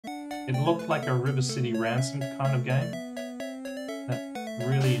It looked like a River City Ransom kind of game. That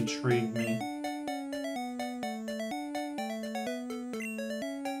really intrigued me.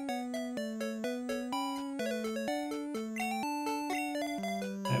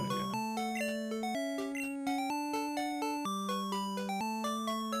 There we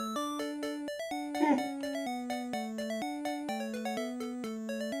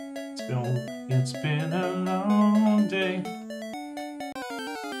go. It's been a long day.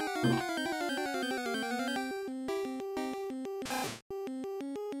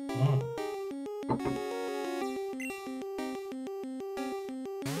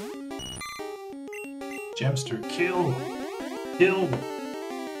 Gemster, kill! Kill!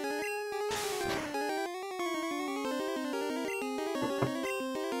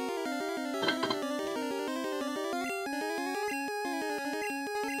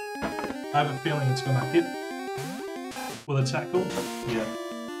 I have a feeling it's gonna hit with a tackle. Yeah.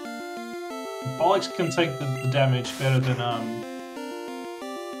 Bollocks can take the damage better than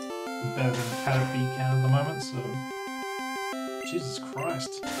Caterpie can at the moment, so Jesus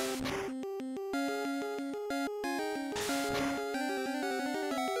Christ.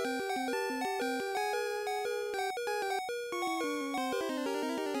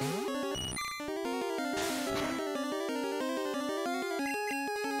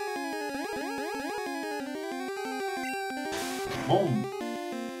 Boom.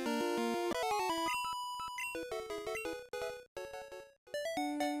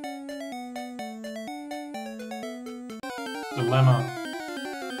 Dilemma.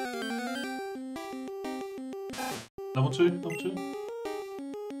 Level 2? Level 2?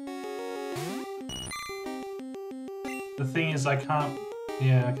 The thing is I can't...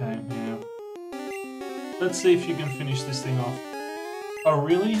 Yeah, okay, yeah. Let's see if you can finish this thing off. Oh,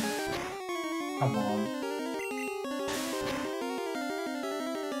 really? Come on.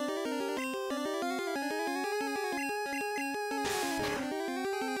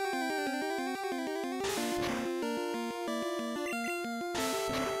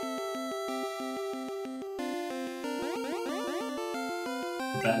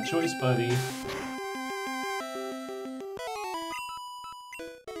 Bad choice, buddy.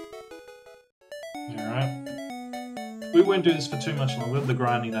 Alright. We won't do this for too much longer, the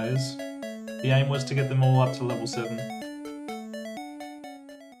grinding that is. The aim was to get them all up to level 7.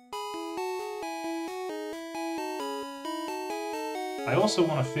 I also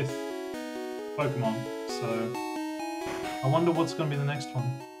want a 5th Pokemon, so I wonder what's going to be the next one.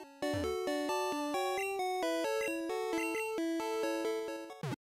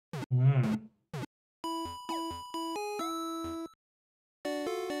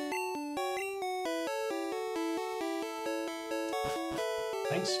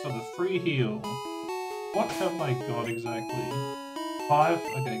 Thanks for the free heal. What have I got exactly? 5?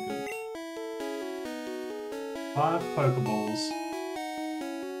 Okay, good. 5 Pokeballs.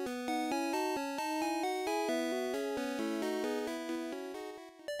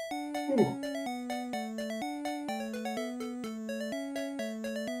 Ooh.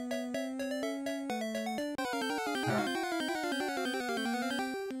 Alright.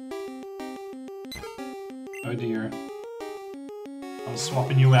 Oh dear. I'm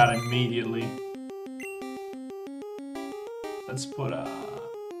swapping you out immediately. Let's put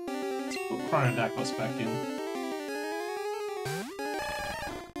Chronodactyls back in.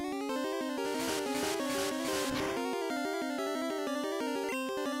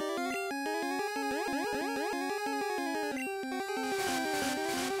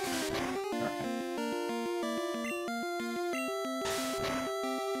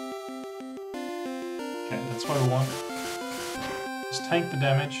 Okay, that's what I want. Just tank the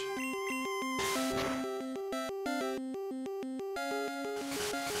damage.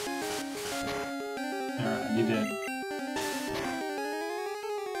 Alright, you did.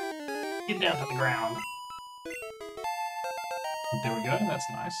 Get down to the ground. There we go, that's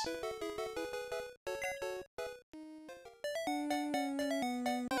nice.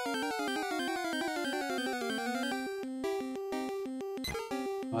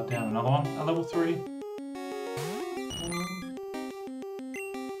 Got down another one at level 3.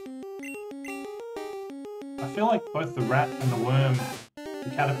 I feel like both the rat and the worm, the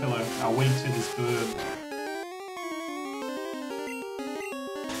caterpillar, are weak to this bird.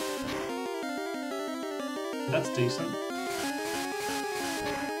 That's decent.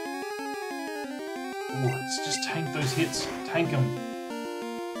 Ooh, let's just tank those hits. Tank them.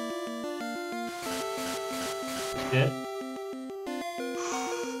 Dead.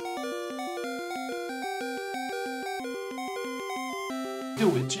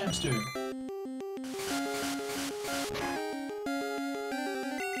 Do it, Jamster.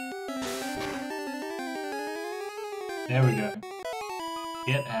 There we go.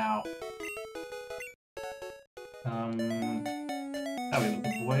 Get out. How we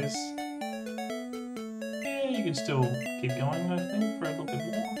looking, boys? Yeah, you can still keep going, I think, for a little bit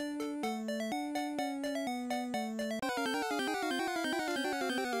more.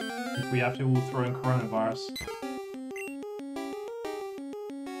 If we have to, we'll throw in coronavirus.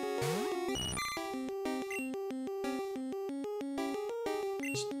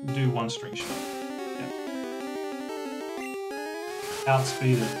 Just do one string shot. Yep.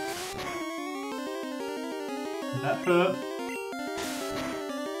 Outspeed it. That hurt.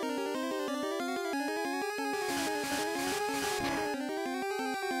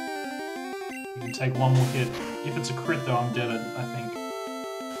 You can take one more hit. If it's a crit though, I'm dead, I think.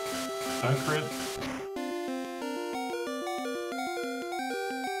 Don't crit.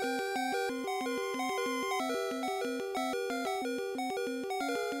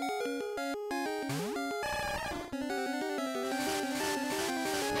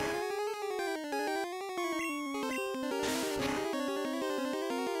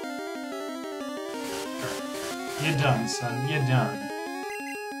 You're done, son. You're done.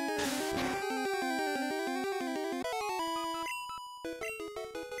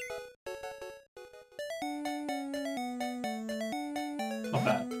 Not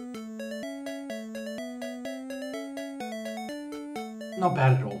bad. Not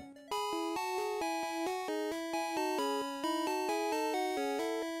bad at all.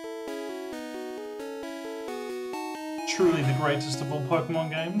 Truly the greatest of all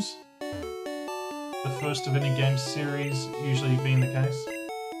Pokemon games. The first of any game series usually being the case.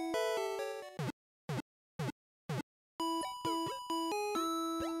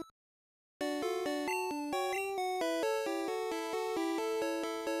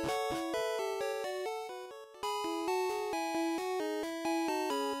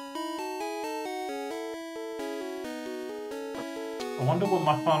 I wonder what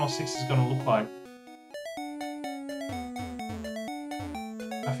my final 6 is going to look like.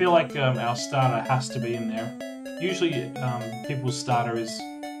 I feel like our starter has to be in there. Usually people's starter is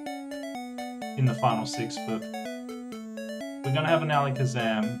in the final 6, but we're going to have an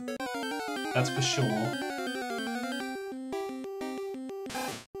Alakazam, that's for sure.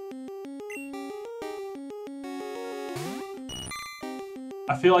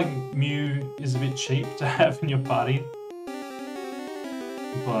 I feel like Mew is a bit cheap to have in your party,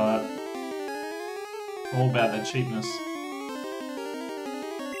 but all about that cheapness.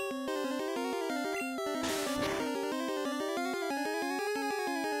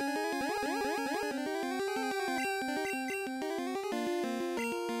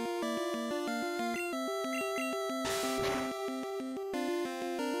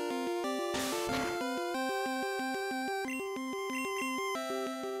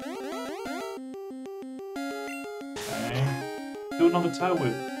 Do another tail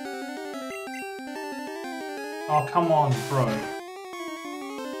whip. Oh, come on, bro.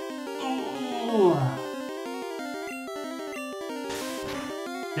 Ooh.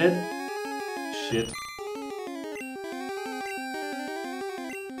 Dead? Shit.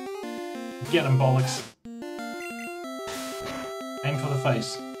 Get him, bollocks. Aim for the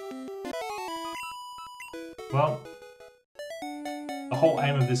face. Well, the whole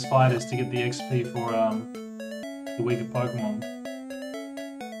aim of this fight is to get the XP for the weaker Pokemon.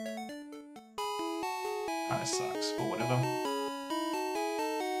 Kinda sucks, but whatever.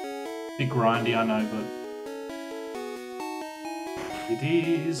 Bit grindy, I know, but it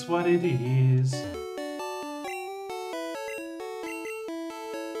is what it is.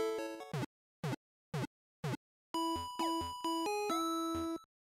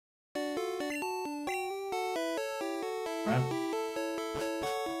 Right.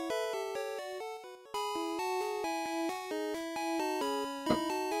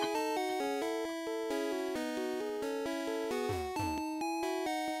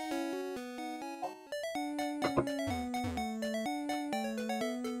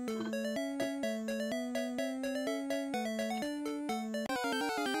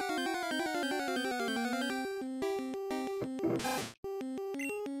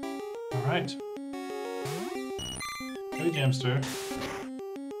 Alright. Hey, Jamster.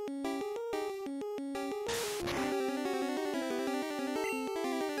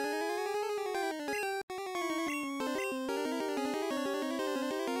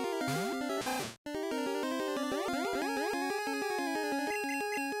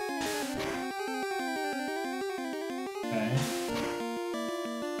 Okay.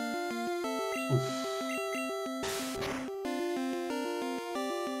 Oof.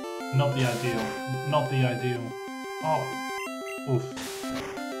 Not the ideal. Not the ideal. Oh. Oof.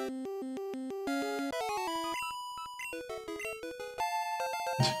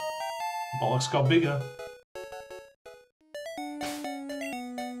 Bollocks got bigger.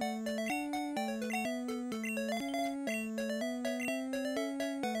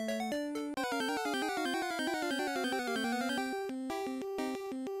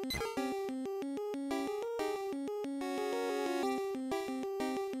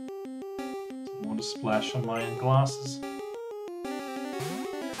 Water splash on my glasses.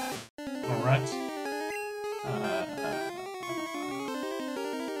 Alright.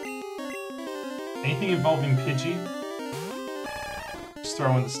 Anything involving Pidgey, just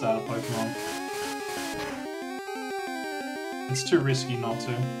throw in the starter Pokemon. It's too risky not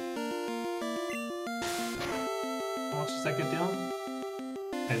to. How much does that get down?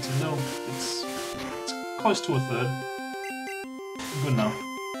 Okay, it's a little, it's close to a third. Good enough.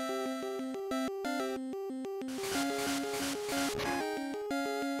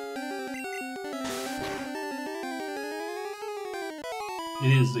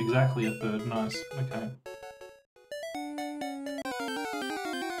 It is exactly a third, nice, okay.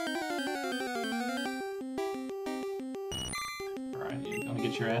 Alright, you're gonna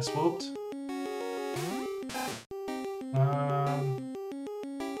get your ass whooped.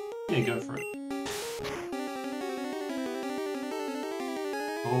 Yeah, go for it.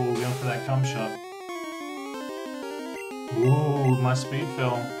 Oh, going for that cum shot. Ooh, my speed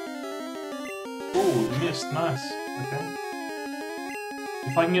fell. Ooh, you missed, nice, okay.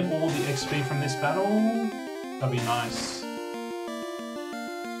 If I can get all the XP from this battle, that'd be nice.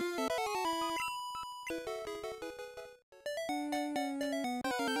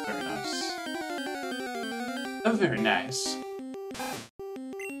 Very nice. Oh, very nice.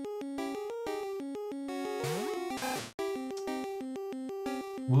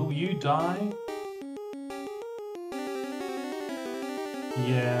 Will you die?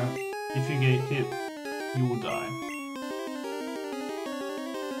 Yeah, if you get hit, you will die.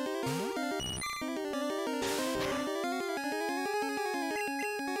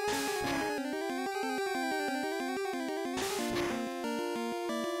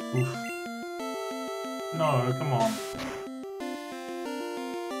 Oof. No, come on.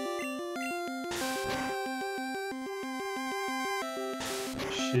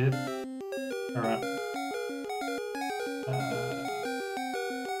 Shit. Alright.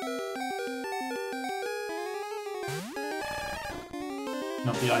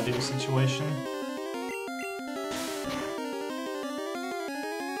 Not the ideal situation.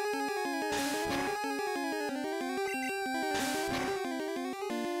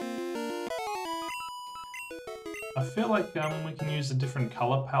 I feel like we can use a different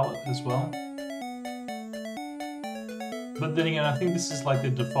color palette as well. But then again, I think this is like the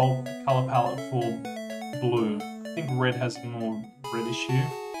default color palette for blue. I think red has a more reddish hue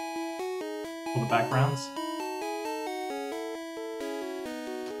for the backgrounds.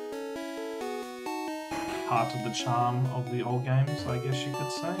 Part of the charm of the old games, I guess you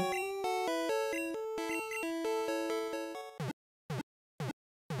could say.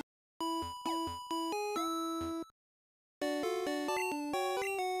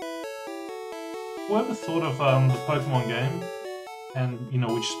 Whoever thought of the Pokemon game, and you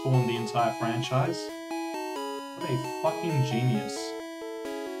know, which spawned the entire franchise? What a fucking genius.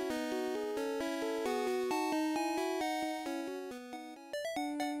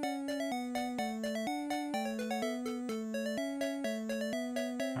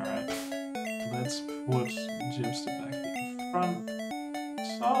 Alright, let's put Jimster back in front.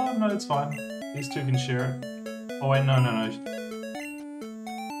 Oh, no, it's fine. These two can share it. Oh wait, no.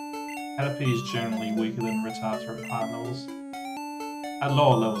 Caterpie is generally weaker than Rattata at high levels. At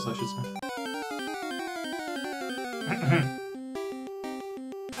lower levels, I should say.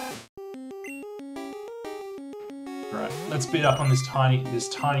 Right, let's beat up on this tiny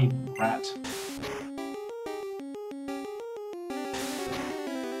rat.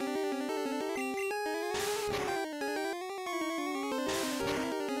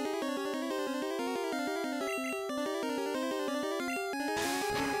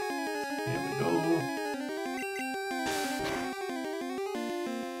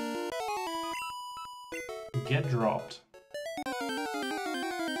 Get dropped.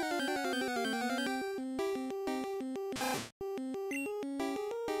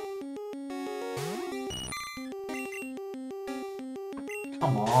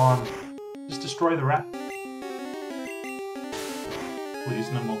 Come on. Just destroy the rat. Please,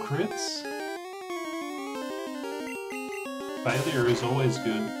 no more crits. Failure is always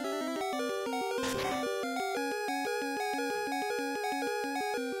good.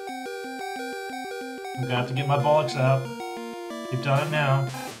 I'm gonna have to get my bollocks out. You've done it now.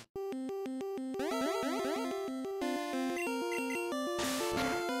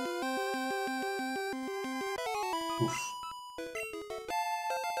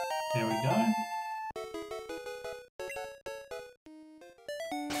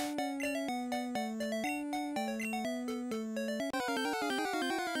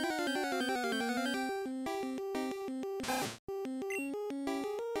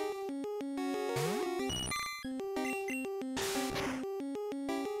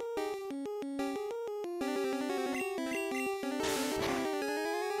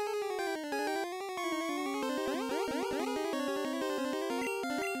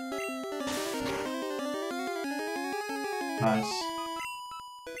 Nice.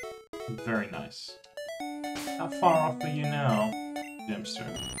 Very nice. How far off are you now, Gemster?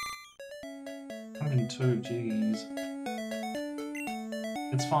 102, jeez.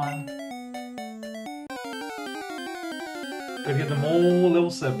 It's fine. Gotta get them all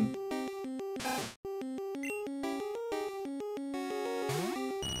level 7.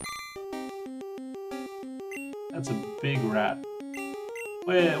 That's a big rat.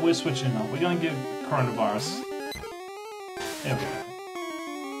 We're switching up. We're gonna give coronavirus. There we go.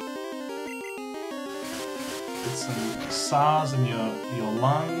 Get some SARS in your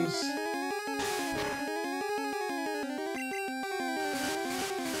lungs.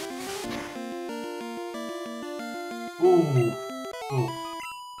 Ooh. Ooh.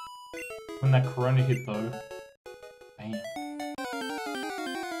 When that corona hit though. Damn.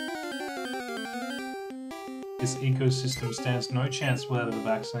 This ecosystem stands no chance without a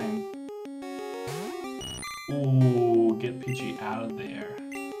vaccine. Ooh, get Pidgey out of there.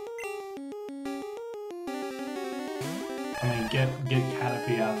 I mean, get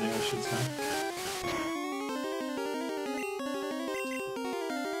Caterpie out of there, I should say.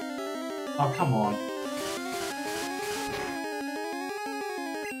 Oh, come on.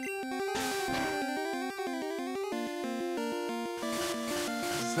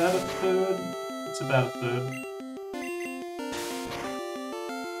 Is that a third? It's about a third.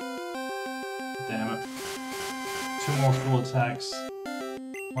 Damn it. 2 more full attacks.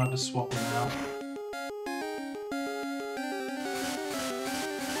 Might have to swap them out.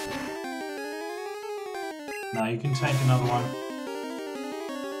 Now you can tank another one.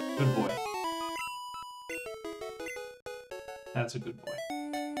 Good boy. That's a good boy.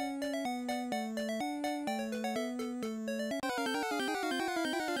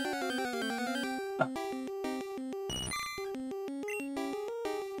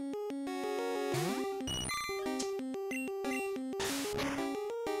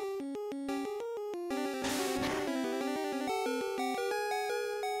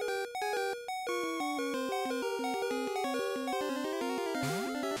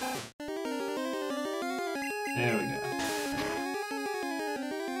 There we go.